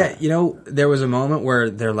 there was a moment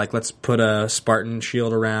where they're like, let's put a Spartan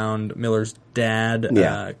shield around Miller's dad.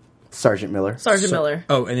 Yeah. Sergeant Miller. Miller.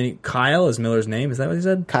 Oh, and then Kyle is Miller's name. Is that what he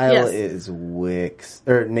said? Kyle is Wicks.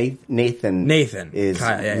 Or Nathan. Nathan is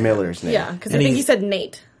Miller's name. Yeah, because I think he said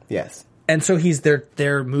Nate. Yes. And so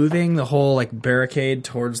they're moving the whole barricade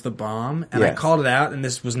towards the bomb, and I called it out, and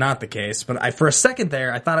this was not the case. But for a second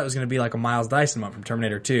there, I thought it was going to be like a Miles Dyson moment from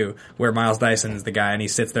Terminator 2, where Miles Dyson is the guy, and he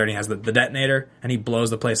sits there and he has the detonator, and he blows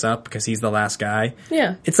the place up because he's the last guy.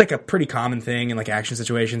 Yeah, it's like a pretty common thing in action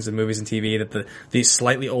situations in movies and TV that the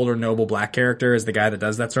slightly older noble black character is the guy that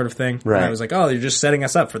does that sort of thing. Right. And I was like, oh, you're just setting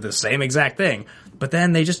us up for the same exact thing. But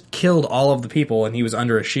then they just killed all of the people, and he was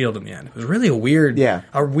under a shield in the end. It was really a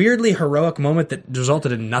weirdly heroic moment that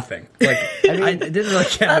resulted in nothing. I didn't really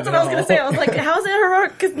care. That's what I was going to say. I was like, how's it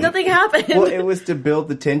heroic? Because nothing happened. Well, it was to build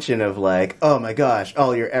the tension of oh my gosh,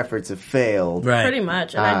 all your efforts have failed. Right. Pretty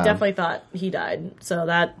much. And I definitely thought he died. So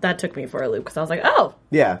that took me for a loop, because I was like, oh,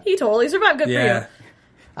 yeah, he totally survived. Good for you.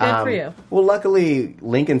 Good for you. Well, luckily,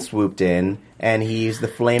 Lincoln swooped in, and he used the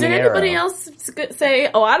flaming arrow. Did anybody else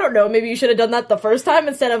say, oh, I don't know, maybe you should have done that the first time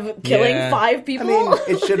instead of killing 5 people? I mean,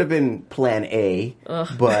 it should have been plan A,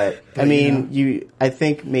 but, I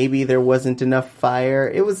think maybe there wasn't enough fire.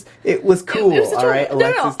 It was cool, all right?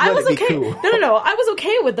 Alexis, I was okay. Cool. No, I was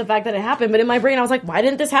okay with the fact that it happened, but in my brain I was like, why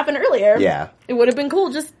didn't this happen earlier? Yeah. It would have been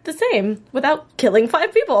cool just the same, without killing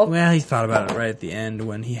 5 people. Well, he thought about it right at the end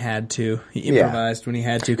when he had to. He improvised when he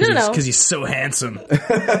had to, because he's so handsome.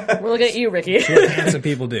 We're looking at you, Ricky. That's what handsome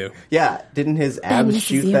people do. Yeah, didn't his abs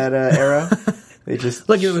shoot that arrow? They just...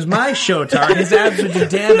 Look, it was my show, Tauri. His abs would do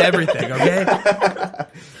damn everything, okay?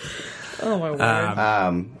 Oh, my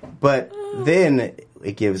word. But then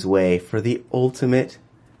it gives way for the ultimate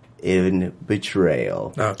in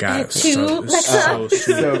betrayal. Oh, God. So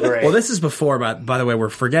great. Well, this is before, by the way, we're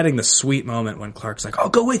forgetting the sweet moment when Clark's like, I'll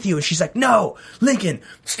go with you. And she's like, no, Lincoln,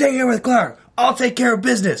 stay here with Clark. I'll take care of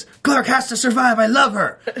business. Clark has to survive. I love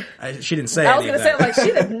her. She didn't say any of that. I was going to say,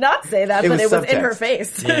 she did not say that, but it was in her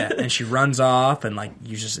face. Yeah, and she runs off, and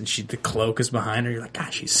the cloak is behind her. You're like,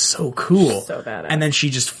 God, she's so cool. She's so badass. And then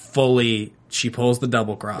she just she pulls the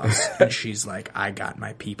double cross, and she's like, I got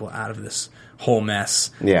my people out of this whole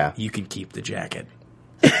mess. Yeah. You can keep the jacket.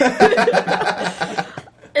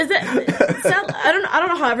 I don't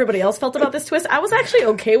know how everybody else felt about this twist. I was actually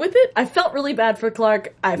okay with it. I felt really bad for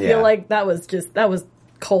Clark. I feel like that was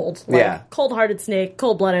cold. Cold-hearted snake,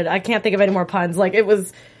 cold-blooded. I can't think of any more puns. It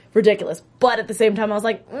was ridiculous. But at the same time, I was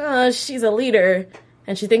like, she's a leader,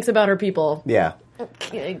 and she thinks about her people. Yeah.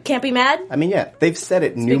 Can't be mad. I mean, they've said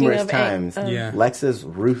it numerous times. Lexa's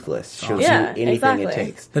ruthless. She'll do anything it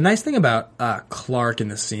takes. The nice thing about Clark in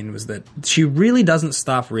this scene was that she really doesn't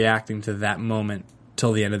stop reacting to that moment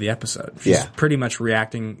till the end of the episode. She's pretty much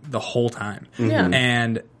reacting the whole time. Yeah.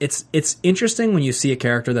 And it's interesting when you see a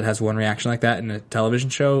character that has one reaction like that in a television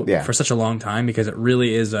show for such a long time, because it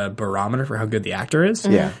really is a barometer for how good the actor is.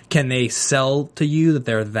 Yeah. Can they sell to you that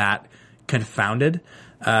they're that confounded?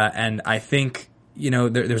 And I think,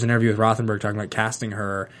 there's an interview with Rothenberg talking about casting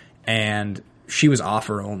her, and she was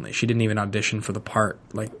offer only. She didn't even audition for the part.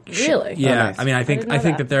 Really? Yeah. Oh, nice. I mean, I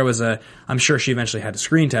think that there was I'm sure she eventually had a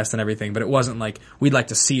screen test and everything, but it wasn't like, we'd like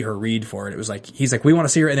to see her read for it. It was like, he's like, we want to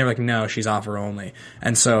see her. And they were like, no, she's offer only.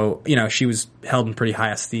 And so, she was held in pretty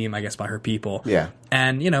high esteem, I guess, by her people. Yeah.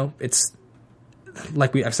 And, it's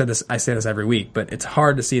like I say this every week, but it's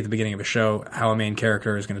hard to see at the beginning of a show how a main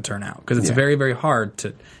character is going to turn out, because it's very, very hard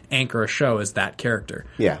to anchor a show as that character.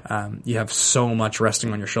 Yeah. You have so much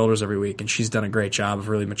resting on your shoulders every week, and she's done a great job of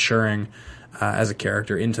really maturing as a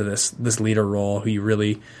character into this leader role, who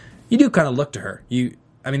you do kind of look to her.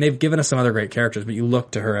 They've given us some other great characters, but you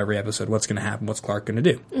look to her every episode. What's going to happen? What's Clark going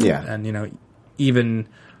to do? Yeah. And, even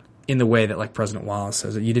in the way that, like President Wallace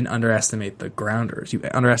says, that you didn't underestimate the grounders. You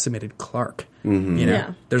underestimated Clark.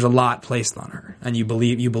 Mm-hmm. There's a lot placed on her, and you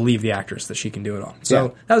believe the actress that she can do it all.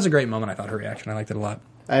 So that was a great moment. I thought her reaction. I liked it a lot.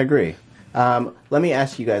 I agree. Let me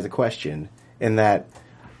ask you guys a question. In that,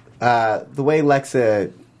 the way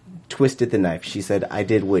Lexa twisted the knife, she said, "I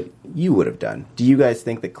did what you would have done." Do you guys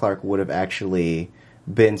think that Clark would have actually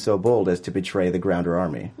been so bold as to betray the Grounder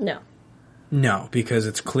army? No, because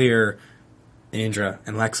it's clear, Indra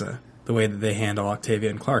and Lexa, the way that they handle Octavia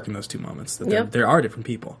and Clark in those two moments, that there are different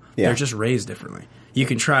people. Yeah. They're just raised differently. You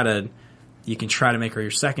can try to make her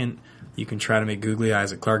your second. You can try to make googly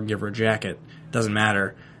eyes at Clark and give her a jacket. Doesn't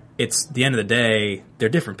matter. It's the end of the day, they're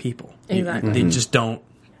different people. Exactly. They just don't.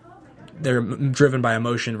 They're driven by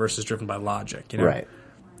emotion versus driven by logic. Right.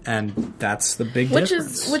 And that's the big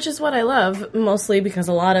difference. Which is what I love, mostly because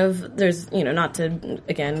a lot of, there's, not to,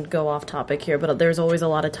 again, go off topic here, but there's always a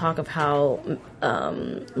lot of talk of how,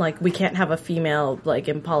 we can't have a female,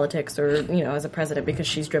 in politics or, as a president, because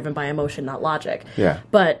she's driven by emotion, not logic. Yeah.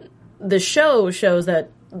 But the show shows that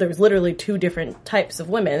there's literally two different types of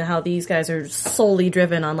women, how these guys are solely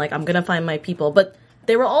driven on, I'm going to find my people. But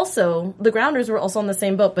they were also, the Grounders were also on the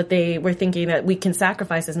same boat, but they were thinking that we can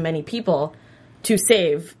sacrifice as many people to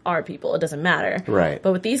save our people. It doesn't matter. Right.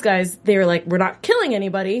 But with these guys, they were like, we're not killing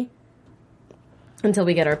anybody until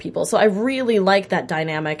we get our people. So I really like that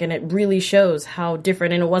dynamic, and it really shows how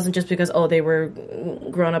different. And it wasn't just because, they were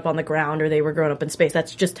grown up on the ground or they were grown up in space.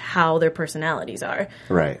 That's just how their personalities are.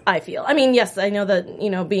 Right. I feel. I mean, yes, I know that,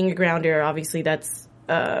 being a grounder, obviously that's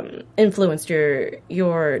influenced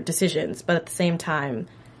your decisions. But at the same time,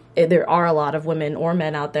 there are a lot of women or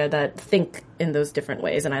men out there that think in those different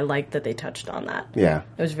ways, and I like that they touched on that. Yeah.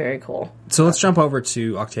 It was very cool. So let's jump over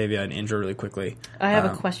to Octavia and Indra really quickly. I have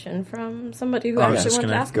a question from somebody who actually wanted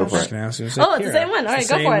to ask. Go for it. Oh, it's the same one. All right,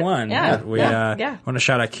 go for it. One. Yeah. We want to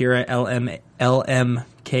shout out Kira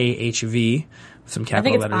LMKHV. Some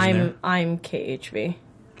capital letters in there. I'm KHV.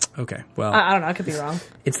 Okay, well. I don't know. I could be wrong.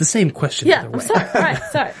 It's the same question Yeah, either way. sorry. All right,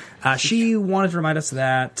 sorry. She wanted to remind us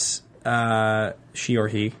that she or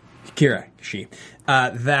he, Kira,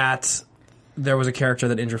 that there was a character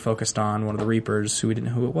that Indra focused on, one of the Reapers, who we didn't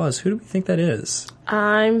know who it was. Who do we think that is?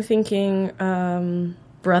 I'm thinking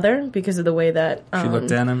brother, because of the way that she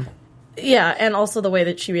looked at him. Yeah, and also the way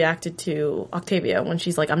that she reacted to Octavia when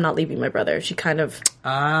she's like, "I'm not leaving my brother." She kind of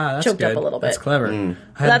that's choked good. up a little bit. That's clever. I hadn't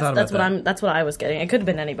thought about that. That's what I was getting. It could have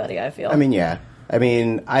been anybody, I feel. I mean, yeah.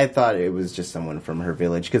 I thought it was just someone from her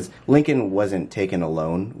village, because Lincoln wasn't taken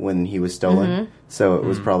alone when he was stolen, so it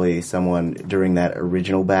was probably someone during that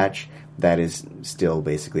original batch that is still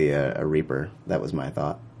basically a Reaper. That was my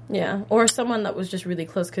thought. Yeah, or someone that was just really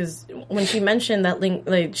close, because when she mentioned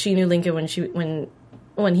that she knew Lincoln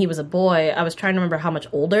when he was a boy, I was trying to remember how much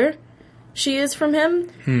older she is from him,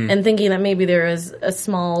 and thinking that maybe there is a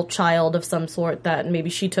small child of some sort that maybe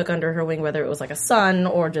she took under her wing, whether it was like a son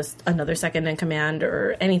or just another second in command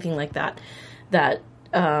or anything like that, that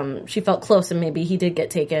she felt close, and maybe he did get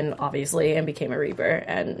taken, obviously, and became a Reaper,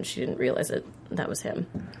 and she didn't realize that was him.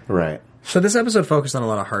 Right. So this episode focused on a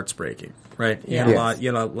lot of hearts breaking, right? You Yeah.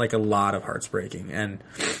 had a lot of hearts breaking. And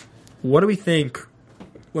what do we think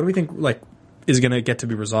is going to get to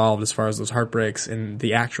be resolved as far as those heartbreaks in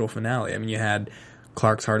the actual finale? I mean, you had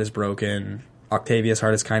Clark's heart is broken, Octavia's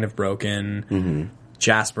heart is kind of broken,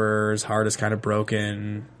 Jasper's heart is kind of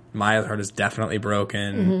broken, Maya's heart is definitely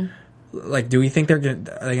broken. Do we think are they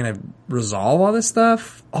going to resolve all this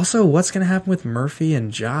stuff? Also, what's going to happen with Murphy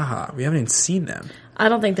and Jaha? We haven't even seen them. I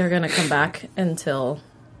don't think they're going to come back until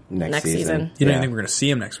next season. You don't even think we're going to see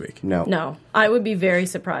them next week? No. No. I would be very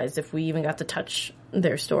surprised if we even got to touch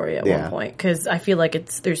their story at one point, because I feel like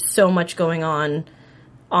there's so much going on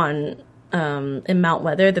in Mount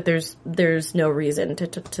Weather that there's no reason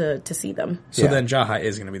to see them. So then Jaha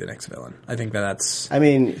is going to be the next villain. I think that's. I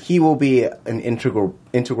mean, he will be an integral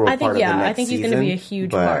part of the next season. I think he's going to be a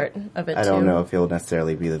huge part of it. I don't know if he'll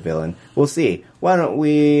necessarily be the villain. We'll see. Why don't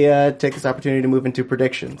we take this opportunity to move into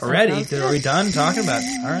predictions? Already? Are we done talking about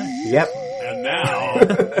it? All right. Yep. And now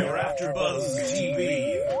your AfterBuzz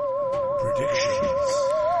TV predictions.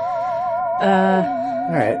 All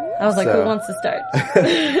right. I was like, who wants to start?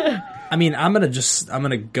 I mean, I'm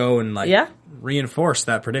gonna go and reinforce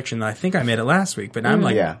that prediction that I think I made it last week, but I'm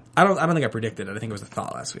I don't think I predicted it. I think it was a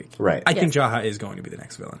thought last week. Right. I think Jaha is going to be the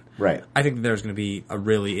next villain. Right. I think that there's going to be a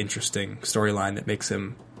really interesting storyline that makes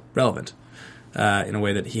him relevant. In a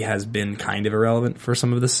way that he has been kind of irrelevant for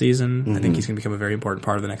some of this season. Mm-hmm. I think he's going to become a very important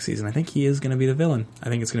part of the next season. I think he is going to be the villain. I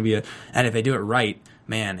think it's going to be and if they do it right,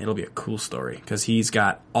 man, it'll be a cool story because he's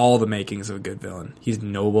got all the makings of a good villain. He's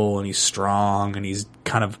noble and he's strong and he's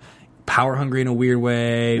kind of power hungry in a weird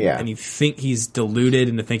way. Yeah. And you think he's deluded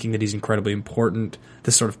into thinking that he's incredibly important.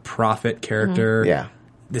 This sort of prophet character. Mm-hmm. Yeah.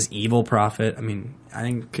 This evil prophet. I mean, I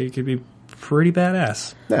think it could be pretty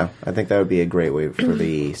badass. No, I think that would be a great way for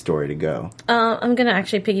the story to go. I'm going to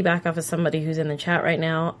actually piggyback off of somebody who's in the chat right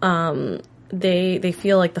now. They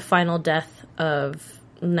feel like the final death of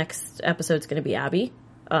next episode is going to be Abby.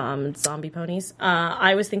 Zombie ponies.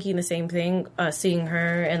 I was thinking the same thing, seeing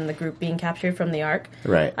her and the group being captured from the Ark.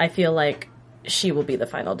 Right. I feel like she will be the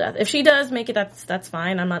final death. If she does make it, that's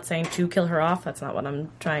fine. I'm not saying to kill her off. That's not what I'm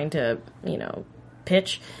trying to,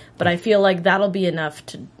 pitch. But I feel like that'll be enough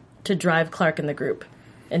to drive Clark and the group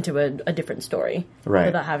into a different story. Right.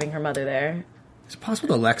 Without having her mother there. Is it possible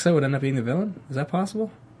that Alexa would end up being the villain? Is that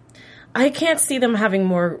possible? I can't see them having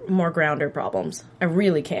more grounder problems. I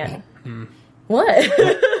really can't.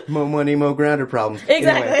 What? More money, more grounder problems.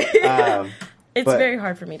 Exactly. Anyway, it's very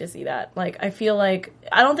hard for me to see that. Like, I feel like,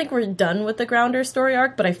 I don't think we're done with the grounder story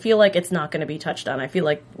arc, but I feel like it's not going to be touched on. I feel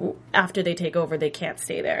like after they take over, they can't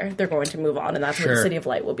stay there. They're going to move on, and that's where the City of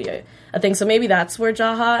Light will be a thing. So maybe that's where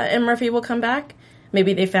Jaha and Murphy will come back.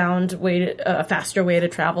 Maybe they found a faster way to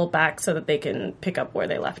travel back so that they can pick up where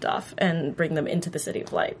they left off and bring them into the City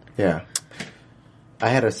of Light. Yeah. I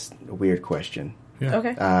had a weird question. Yeah.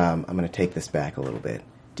 Okay. I'm going to take this back a little bit.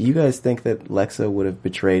 Do you guys think that Lexa would have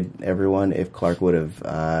betrayed everyone if Clark would have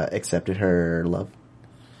accepted her love?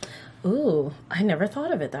 Ooh, I never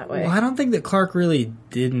thought of it that way. Well, I don't think that Clark really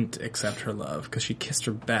didn't accept her love because she kissed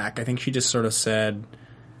her back. I think she just sort of said,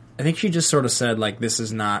 like, this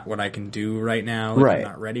is not what I can do right now. Like, I'm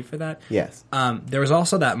not ready for that. Yes. There was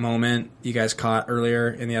also that moment you guys caught earlier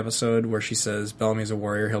in the episode where she says, Bellamy's a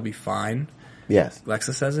warrior, he'll be fine. Yes.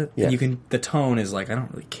 Lexa says it. Yes. And the tone is like, I don't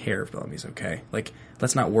really care if Bellamy's okay. Like,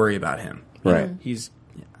 let's not worry about him. Right.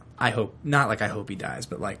 I hope he dies,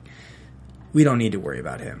 but like, we don't need to worry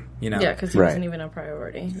about him, Yeah, because he wasn't even a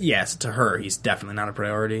priority. Yes, to her, he's definitely not a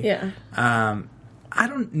priority. Yeah. I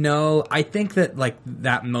don't know. I think that, like,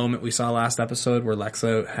 that moment we saw last episode where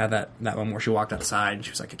Lexa had that moment where she walked outside and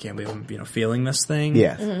she was like, I can't believe I'm, feeling this thing.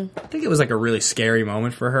 Yes. Mm-hmm. I think it was, like, a really scary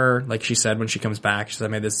moment for her. Like she said when she comes back, she said, I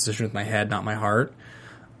made this decision with my head, not my heart.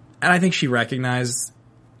 And I think she recognized,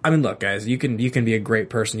 I mean, look, guys, you can be a great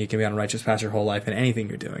person. You can be on a righteous path your whole life in anything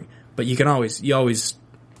you're doing. But you're always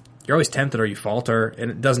tempted or you falter. And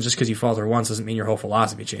it doesn't just because you falter once doesn't mean your whole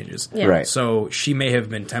philosophy changes. Yeah. Right. So she may have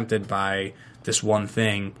been tempted by this one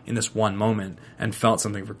thing in this one moment and felt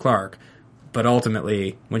something for Clark. But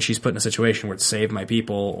ultimately, when she's put in a situation where it's save my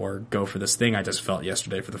people or go for this thing I just felt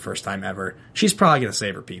yesterday for the first time ever, she's probably going to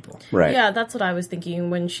save her people. Right. Yeah, that's what I was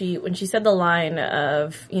thinking when she said the line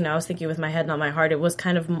of, I was thinking with my head, not my heart. It was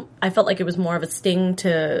kind of, I felt like it was more of a sting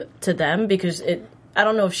to them because I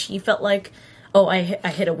don't know if she felt like, oh, I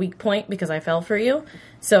hit a weak point because I fell for you.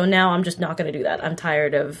 So now I'm just not going to do that. I'm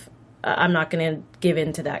tired of, I'm not going to give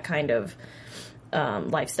in to that kind of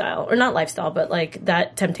lifestyle, or not lifestyle, but like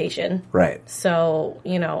that temptation. Right. So,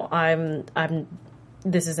 I'm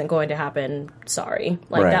this isn't going to happen. Sorry.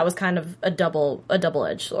 Like that was kind of a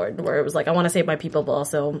double-edged sword where it was like, I want to save my people, but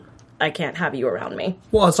also I can't have you around me.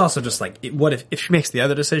 Well, it's also just like, what if she makes the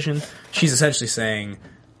other decision? She's essentially saying,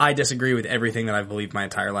 I disagree with everything that I've believed my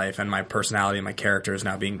entire life, and my personality and my character is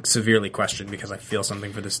now being severely questioned because I feel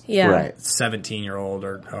something for this 17-year-old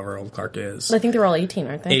or however old Clark is. I think they're all 18,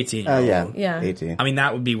 aren't they? 18. Yeah. 18. I mean,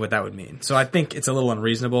 that would be what that would mean. So I think it's a little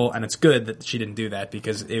unreasonable, and it's good that she didn't do that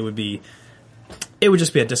because it would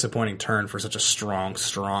just be a disappointing turn for such a strong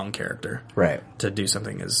character. Right. To do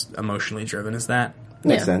something as emotionally driven as that.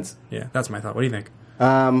 Makes sense. Yeah, that's my thought. What do you think?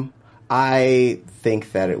 I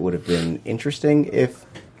think that it would have been interesting if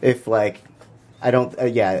like I don't. I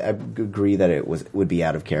agree that it would be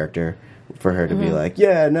out of character for her to be like,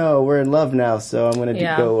 yeah, no, we're in love now, so I'm going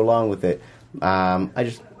to go along with it. I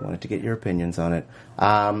just wanted to get your opinions on it.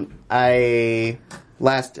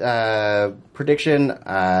 Last prediction.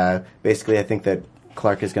 Basically, I think that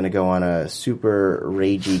Clark is going to go on a super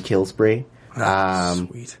ragey kill spree.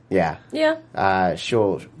 Sweet. Yeah. Yeah.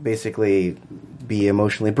 She'll basically be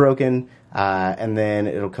emotionally broken, and then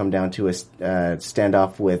it'll come down to a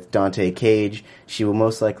standoff with Dante Cage. She will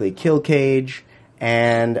most likely kill Cage,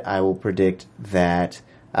 and I will predict that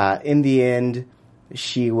in the end,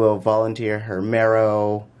 she will volunteer her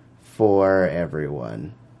marrow for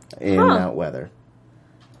everyone in Mount Weather.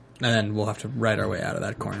 And then we'll have to write our way out of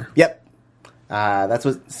that corner. Yep. That's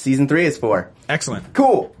what season 3 is for. Excellent.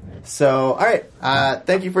 Cool. So, all right.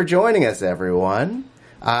 Thank you for joining us, everyone.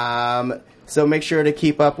 So make sure to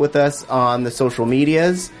keep up with us on the social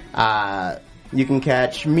medias. You can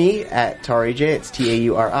catch me at Tauri J. It's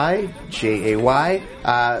TAURIJAY.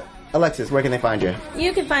 Alexis, where can they find you?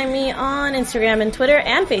 You can find me on Instagram and Twitter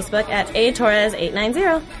and Facebook at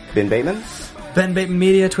atorres890. Ben Bateman? Ben Bateman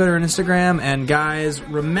Media, Twitter and Instagram. And guys,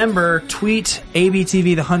 remember, tweet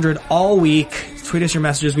ABTV the 100 all week. Tweet us your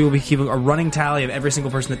messages. We will be keeping a running tally of every single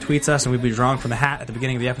person that tweets us, and we'll be drawing from the hat at the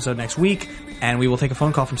beginning of the episode next week. And we will take a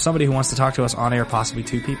phone call from somebody who wants to talk to us on air, possibly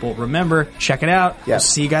 2 people. Remember, check it out. Yep. We'll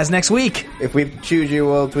see you guys next week. If we choose you,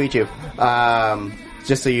 we'll tweet you.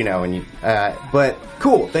 Just so you know. But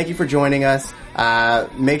cool. Thank you for joining us.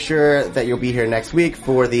 Make sure that you'll be here next week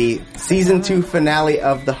for the season 2 finale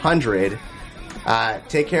of The 100.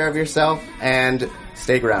 Take care of yourself and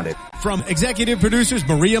stay grounded. From executive producers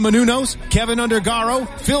Maria Menounos, Kevin Undergaro,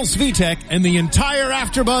 Phil Svitek, and the entire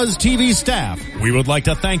AfterBuzz TV staff, we would like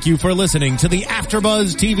to thank you for listening to the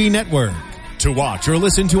AfterBuzz TV network. To watch or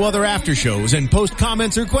listen to other after shows and post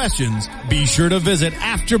comments or questions, be sure to visit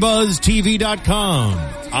AfterBuzzTV.com.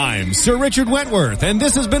 I'm Sir Richard Wentworth, and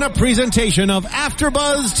this has been a presentation of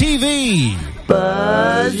AfterBuzz TV.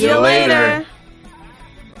 Buzz you later.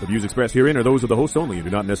 The views expressed herein are those of the host only and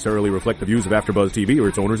do not necessarily reflect the views of AfterBuzz TV or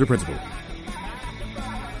its owners or principals.